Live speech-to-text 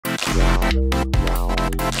Hello.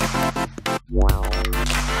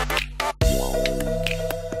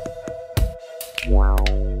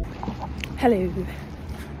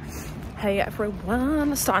 Hey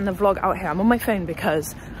everyone, starting the vlog out here. I'm on my phone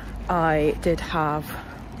because I did have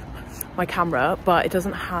my camera, but it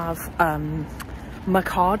doesn't have my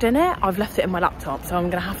card in it. I've left it in my laptop, so I'm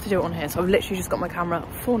gonna have to do it on here. So I've literally just got my camera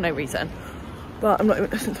for no reason, but I'm not even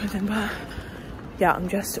listening to anything. But yeah, I'm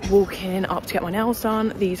just walking up to get my nails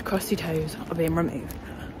done. These crusty toes are being removed,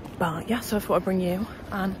 but yeah, so I thought I'd bring you,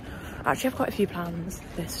 and actually I've quite a few plans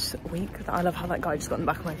this week. I love how that guy just got in the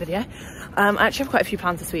back of my video. I actually have quite a few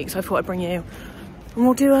plans this week, so I thought I'd bring you and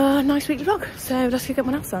we'll do a nice weekly vlog. So let's go get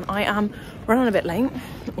my nails done. I am running a bit late,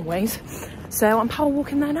 always, so I'm power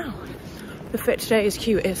walking there now. The fit today is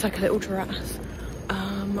cute. It's like a little dress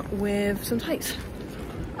with some tights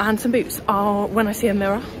and some boots. When I see a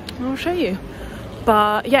mirror, I'll show you.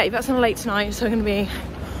 But yeah, Yvette's on late tonight, so I'm gonna be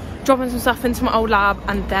dropping some stuff into my old lab,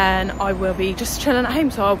 and then I will be just chilling at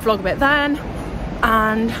home, so I'll vlog a bit then,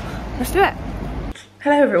 and let's do it.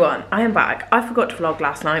 Hello everyone, I am back. I forgot to vlog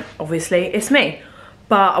last night, obviously, it's me.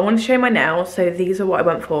 But I wanted to show you my nails, so these are what I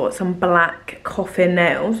went for, some black coffin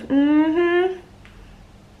nails.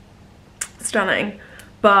 Stunning.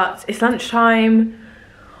 But it's lunchtime.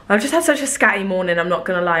 I've just had such a scatty morning, I'm not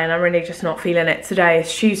gonna lie, and I'm really just not feeling it today.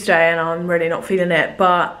 It's Tuesday and I'm really not feeling it,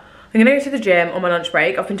 but I'm gonna go to the gym on my lunch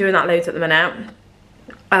break. I've been doing that loads at the minute.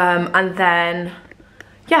 And then,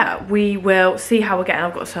 yeah, we will see how we're getting.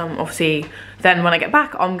 I've got some, obviously, then when I get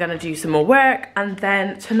back, I'm gonna do some more work. And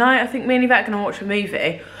then tonight, I think me and Yvette are gonna watch a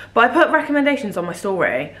movie. But I put recommendations on my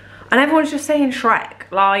story, and everyone's just saying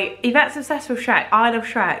Shrek. Like, Yvette's obsessed with Shrek, I love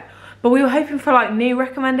Shrek. But we were hoping for like new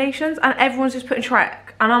recommendations, and everyone's just putting Shrek.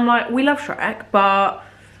 And I'm like, we love Shrek, but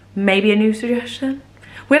maybe a new suggestion?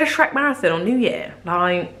 We had a Shrek marathon on New Year,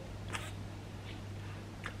 like,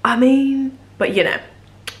 I mean, but you know,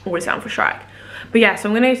 always down for Shrek. But yeah, so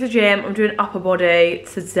I'm gonna go to the gym. I'm doing upper body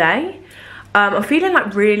today. I'm feeling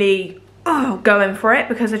like really going for it,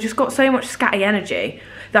 because I just got so much scatty energy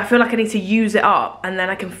that I feel like I need to use it up, and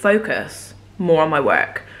then I can focus more on my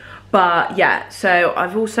work. But yeah, so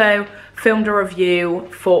I've also filmed a review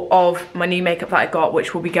of my new makeup that I got,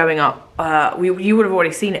 which will be going up. You would have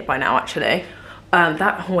already seen it by now, actually.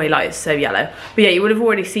 That hallway light is so yellow, but yeah, you would have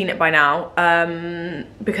already seen it by now,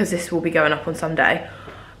 because this will be going up on Sunday.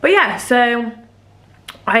 But yeah, so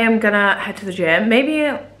I am gonna head to the gym. Maybe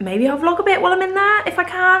I'll vlog a bit while I'm in there if I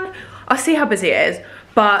can. I'll see how busy it is,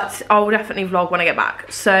 but I'll definitely vlog when I get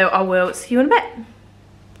back. So I will see you in a bit.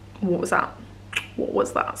 What was that? What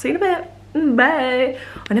was that? See you in a bit. Bye.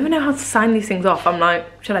 I never know how to sign these things off. I'm like,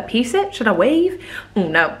 should I piece it? Should I wave? Oh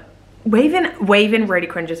no. Waving really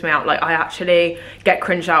cringes me out. Like, I actually get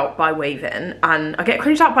cringed out by waving, and I get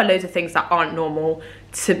cringed out by loads of things that aren't normal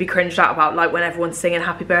to be cringed out about, like when everyone's singing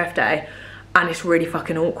happy birthday and it's really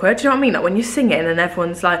fucking awkward. Do you know what I mean? Like when you're singing and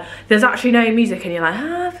everyone's like, there's actually no music, and you're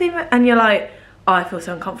like, and you're like, oh, I feel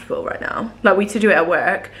so uncomfortable right now. Like, we used to do it at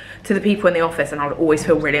work to the people in the office, and I would always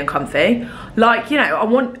feel really uncomfy. Like, you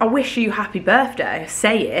know, I wish you happy birthday,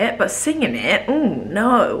 say it, but singing it, oh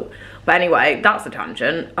no. But anyway, that's a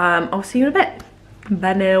tangent. I'll see you in a bit.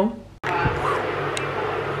 Bye now.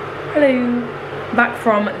 Hello. Back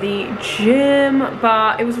from the gym,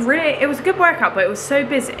 but it was a good workout, but it was so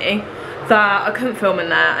busy that I couldn't film in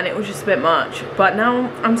there, and it was just a bit much. But now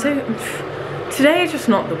today is just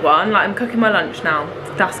not the one. Like, I'm cooking my lunch now.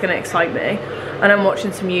 That's gonna excite me. And I'm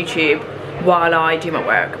watching some YouTube while I do my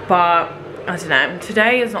work. But I don't know,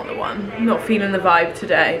 today is not the one. I'm not feeling the vibe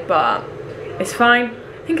today, but it's fine.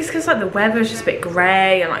 I think it's because like the weather's just a bit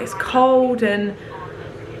grey and like it's cold, and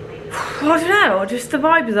I don't know, just the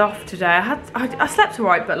vibe is off today. I slept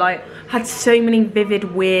alright, but like had so many vivid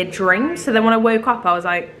weird dreams, so then when I woke up I was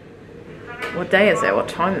like, what day is it, what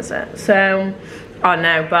time is it? So I don't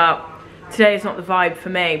know, but today is not the vibe for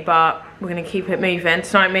me, but we're gonna keep it moving.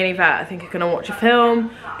 Tonight me and Yvette, I think, are gonna watch a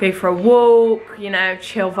film, go for a walk, you know,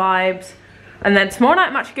 chill vibes. And then tomorrow night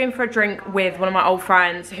I'm actually going for a drink with one of my old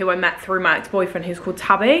friends who I met through my ex-boyfriend, who's called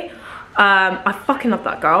Tabby. I fucking love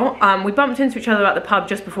that girl. We bumped into each other at the pub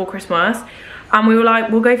just before Christmas, and we were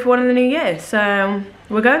like, we'll go for one in the new year. So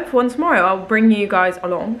we're going for one tomorrow. I'll bring you guys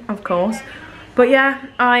along, of course. But yeah,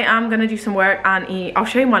 I am gonna do some work and eat. I'll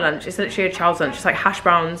show you my lunch. It's literally a child's lunch. It's like hash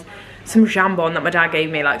browns, some jambon that my dad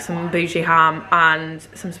gave me, like some bougie ham, and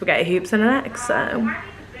some spaghetti hoops and an egg. So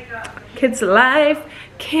kids life,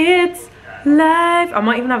 kids life. I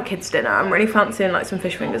might even have a kids dinner. I'm really fancying like some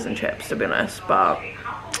fish fingers and chips, to be honest, but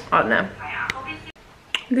I don't know.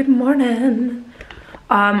 Good morning.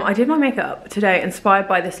 I did my makeup today inspired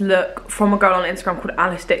by this look from a girl on Instagram called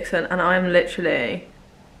Alice Dixon, and I'm literally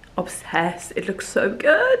obsessed. It looks so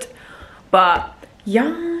good. But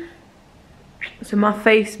yeah, so my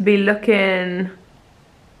face be looking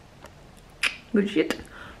good shit.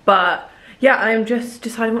 But yeah, I'm just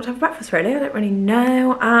deciding what to have for breakfast really. I don't really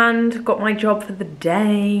know, and got my job for the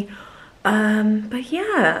day. But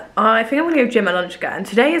yeah, I think I'm gonna go gym at lunch again.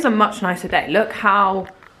 Today is a much nicer day. Look how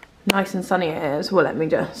nice and sunny it is. Well, let me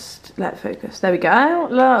just let it focus. There we go.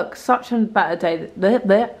 Look, such a better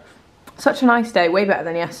day. Such a nice day, way better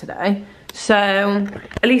than yesterday. So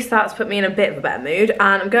at least that's put me in a bit of a better mood.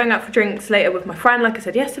 And I'm going out for drinks later with my friend, like I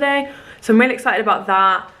said yesterday. So I'm really excited about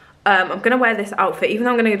that. I'm gonna wear this outfit, even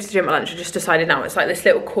though I'm gonna go to the gym at lunch. I just decided now it's like this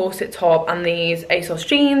little corset top and these ASOS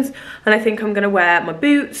jeans, and I think I'm gonna wear my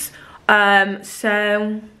boots.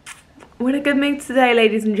 So we're in a good mood today,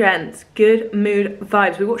 ladies and gents. Good mood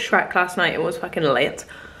vibes. We watched Shrek last night. It was fucking lit.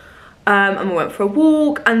 And we went for a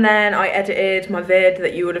walk, and then I edited my vid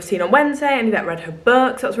that you would have seen on Wednesday, and Yvette read her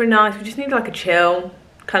book, so that was really nice. We just needed like a chill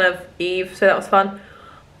kind of eve, so that was fun.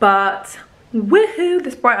 But woohoo,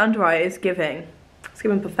 this bright under eye is giving. It's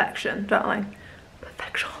giving perfection, darling.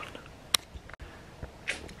 Perfection.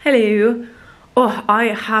 Hello. Oh, I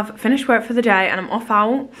have finished work for the day and I'm off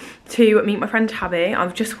out to meet my friend Tabby.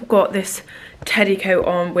 I've just got this teddy coat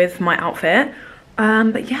on with my outfit.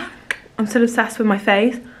 But yeah, I'm still obsessed with my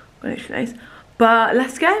face. But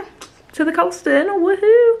let's go to the Colston.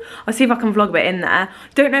 Woohoo! I'll see if I can vlog a bit in there.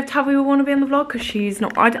 Don't know if Tabby will want to be in the vlog because she's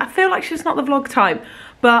not. I feel like she's not the vlog type,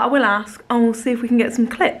 but I will ask and we'll see if we can get some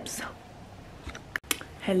clips.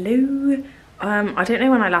 Hello. I don't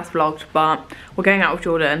know when I last vlogged, but we're going out with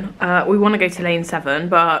Jordan. We want to go to Lane 7,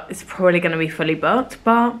 but it's probably going to be fully booked.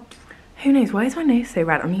 But who knows? Why is my nose so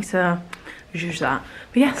red? I need to use that.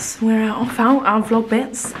 But yes, we're off out. Our vlog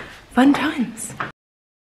bits. Fun times.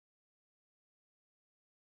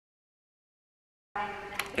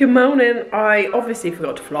 Good morning. I obviously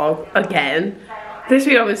forgot to vlog again. This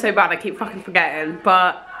video was so bad, I keep fucking forgetting.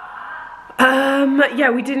 But yeah,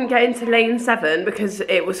 we didn't get into Lane 7 because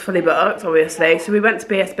it was fully booked, obviously. So we went to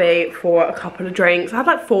BSB for a couple of drinks. I had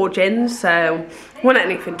like 4 gins, so it wasn't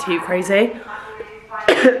anything too crazy.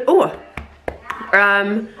 Oh.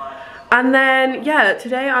 And then, yeah,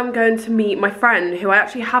 today I'm going to meet my friend who I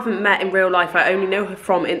actually haven't met in real life. I only know her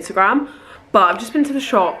from Instagram. But I've just been to the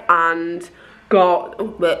shop and got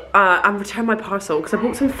and returned my parcel because I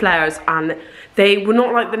bought some flares and they were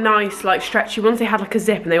not like the nice like stretchy ones. They had like a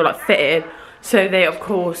zip and they were like fitted, so they of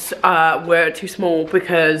course were too small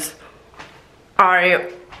because I'm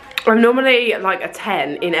normally like a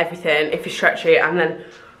 10 in everything if it's stretchy, and then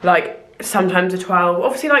like sometimes a 12.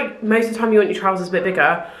 Obviously like most of the time you want your trousers a bit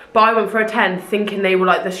bigger, but I went for a 10 thinking they were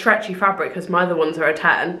like the stretchy fabric because my other ones are a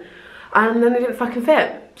 10, and then they didn't fucking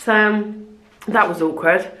fit, so that was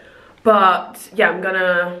awkward. But yeah, I'm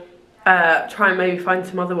gonna try and maybe find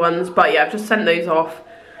some other ones. But yeah, I've just sent those off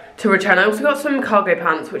to return. I also got some cargo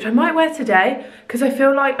pants, which I might wear today because I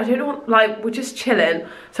feel like, I don't know, like we're just chilling.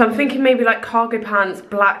 So I'm thinking maybe like cargo pants,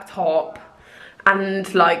 black top,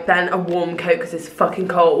 and like then a warm coat because it's fucking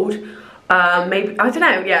cold. Maybe, I don't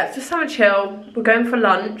know, yeah, it's just something chill. We're going for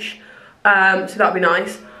lunch, so that'll be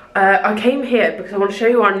nice. I came here because I want to show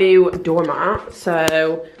you our new doormat.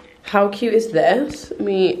 So how cute is this?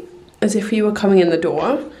 As if you were coming in the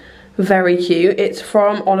door. Very cute. It's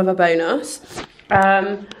from Oliver Bonus.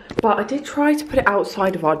 But I did try to put it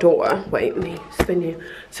outside of our door. Wait, let me spin you.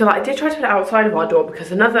 So like I did try to put it outside of our door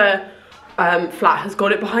because another flat has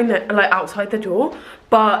got it behind the, like outside the door.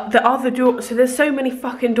 But the other door, so there's so many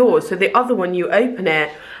fucking doors. So the other one, you open it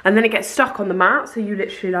and then it gets stuck on the mat. So you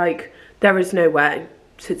literally like, there is no way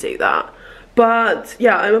to do that. But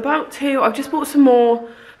yeah, I'm about to, I've just bought some more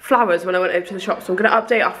flowers when I went over to the shop, so I'm going to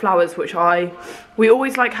update our flowers, which we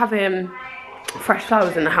always like having fresh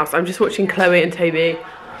flowers in the house. I'm just watching Chloe and Toby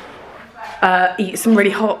eat some really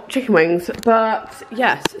hot chicken wings. But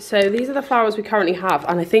yes, so these are the flowers we currently have,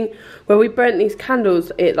 and I think where we burnt these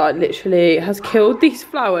candles, it like literally has killed these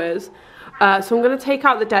flowers. So I'm going to take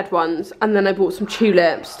out the dead ones, and then I bought some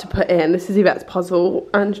tulips to put in. This is Yvette's puzzle,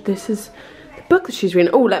 and this is the book that she's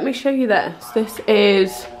reading. Oh, let me show you this. This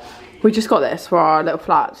is, we just got this for our little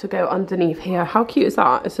flat to go underneath here. How cute is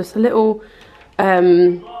that? It's just a little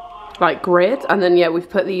like grid, and then yeah, we've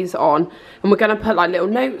put these on, and we're gonna put like little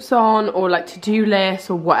notes on, or like to-do lists,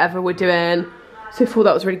 or whatever we're doing. So I thought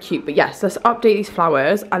that was really cute. But yes, let's update these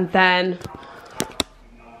flowers, and then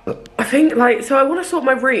I think like, so I want to sort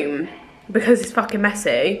my room because it's fucking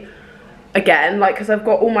messy again, like because I've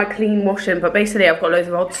got all my clean washing, but basically I've got loads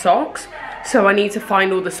of old socks, so I need to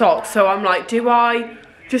find all the socks. So I'm like, do I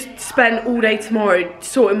just spend all day tomorrow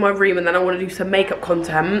sorting my room and then I want to do some makeup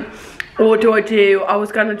content, or do I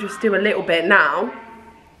was gonna just do a little bit now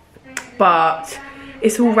but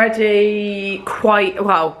it's already quite,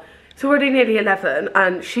 well, it's already nearly 11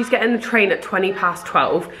 and she's getting the train at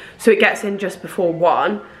 12:20, so it gets in just before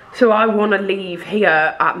 1. So I want to leave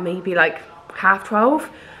here at maybe like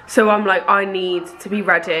 12:30. So I'm like, I need to be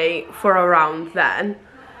ready for around then.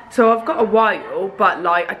 So I've got a while, but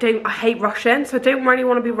like I hate rushing, so I don't really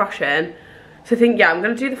want to be rushing. So I think, yeah, I'm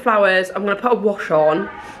going to do the flowers. I'm going to put a wash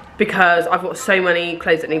on because I've got so many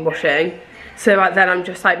clothes that need washing. So then I'm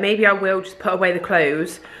just like, maybe I will just put away the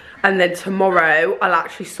clothes. And then tomorrow I'll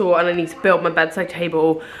actually sort, and I need to build my bedside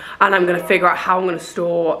table. And I'm going to figure out how I'm going to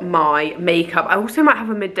store my makeup. I also might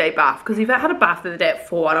have a midday bath because Yvette had a bath the other day at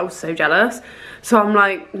 4 and I was so jealous. So I'm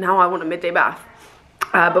like, now I want a midday bath.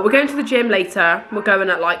 But we're going to the gym later. We're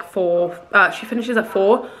going at like 4. She finishes at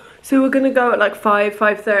 4. So we're going to go at like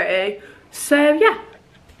 5:30. So yeah,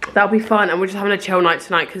 that'll be fun. And we're just having a chill night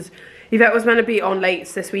tonight because Yvette was meant to be on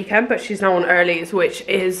lates this weekend, but she's now on earlies, which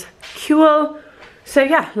is cool. So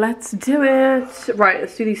yeah, let's do it. Right,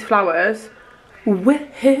 let's do these flowers.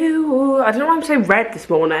 Woohoo! I don't know why I'm so red this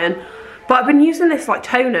morning, but I've been using this like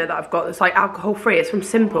toner that I've got that's like alcohol free. It's from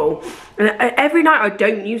Simple, and every night I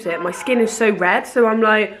don't use it, my skin is so red. So I'm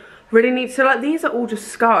like, really need to, like, these are all just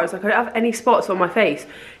scars. Like I don't have any spots on my face.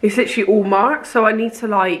 It's literally all marks. So I need to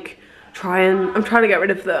like I'm trying to get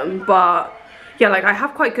rid of them. But yeah, like I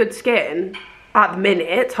have quite good skin at the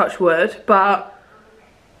minute, touch wood, but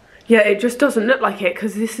yeah, it just doesn't look like it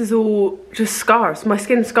because this is all just scars. My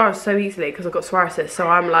skin scars so easily because I've got psoriasis. So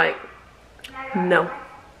I'm like, no.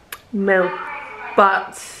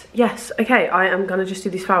 But yes, okay, I am gonna just do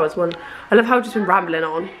these flowers. I love how I've just been rambling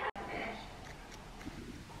on.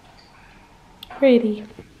 Ready.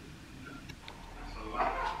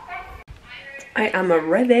 I am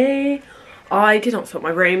ready. I did not sort my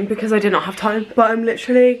room because I did not have time, but I'm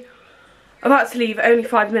literally about to leave, only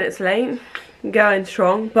 5 minutes late. Going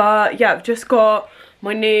strong, but yeah, I've just got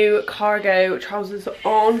my new cargo trousers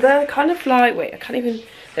on. They're kind of like, wait, I can't even,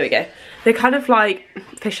 there we go. They're kind of like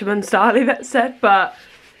fisherman style, Yvette said, but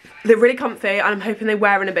they're really comfy and I'm hoping they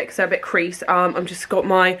wear in a bit because they're a bit creased. I've just got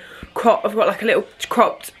my I've got like a little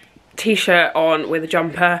cropped t-shirt on with a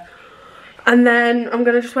jumper, and then I'm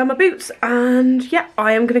gonna just wear my boots, and yeah,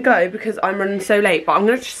 I am gonna go because I'm running so late. But I'm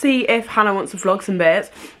gonna see if Hannah wants to vlog some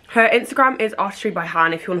bits. Her Instagram is Artistry by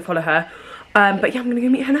Han if you want to follow her. But yeah, I'm gonna go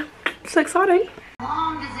meet her now. It's so exciting.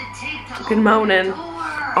 Good morning.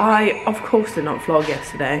 I of course did not vlog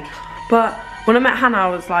yesterday, but when I met Hannah I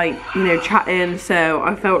was like, you know, chatting, so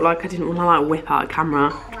I felt like I didn't want to like whip out a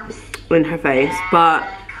camera in her face. But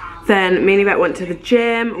then me and Yvette went to the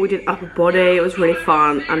gym, we did upper body, it was really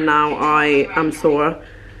fun, and now I am sore.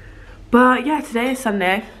 But yeah, today is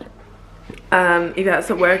Sunday.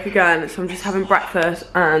 Yvette's at work again, so I'm just having breakfast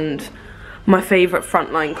and my favourite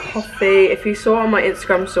Frontline coffee. If you saw on my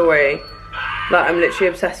Instagram story, like I'm literally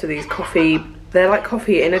obsessed with these coffee. They're like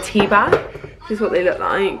coffee in a tea bag. This is what they look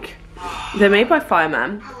like. They're made by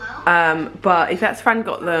Fireman, but Yvette's friend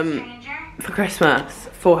got them for Christmas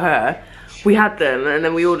for her. We had them and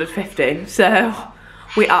then we ordered 50, so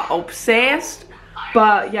we are obsessed.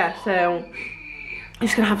 But yeah, so I'm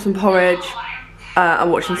just gonna have some porridge. I'm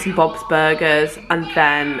watching some Bob's Burgers, and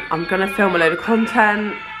then I'm gonna film a load of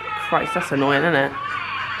content. Christ, that's annoying, isn't it?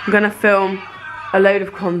 I'm gonna film a load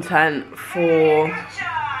of content for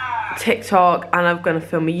TikTok, and I'm gonna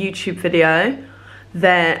film a YouTube video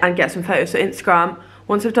then and get some photos for Instagram.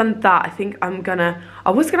 Once I've done that, I think I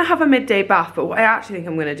was gonna have a midday bath, but what I actually think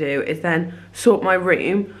I'm gonna do is then sort my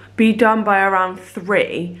room, be done by around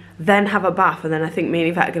 3, then have a bath, and then I think me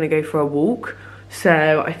and Yvette are gonna go for a walk.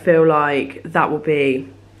 So I feel like that will be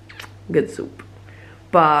good soup.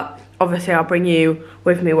 But obviously I'll bring you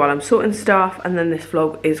with me while I'm sorting stuff, and then this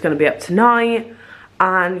vlog is going to be up tonight.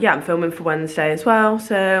 And yeah, I'm filming for Wednesday as well,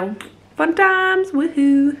 so fun times,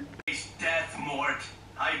 woohoo. Death, Mort.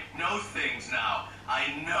 I know things now.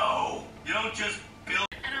 I know. You don't just build.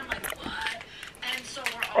 And I'm like, what? And so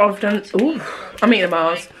I've done, ooh, I'm eating a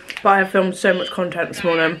Mars, but I have filmed so much content this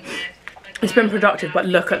morning. It's been productive, but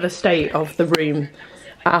look at the state of the room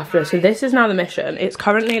after. So this is now the mission. It's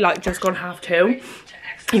currently like just gone 2:30.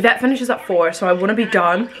 Yvette finishes at 4, so I want to be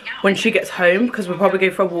done when she gets home because we'll probably go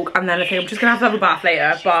for a walk, and then I think I'm just going to have a bath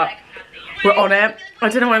later, but we're on it. I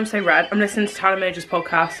don't know why I'm so red. I'm listening to Tyler Major's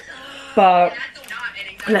podcast, but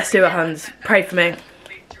let's do it, Hans. Pray for me.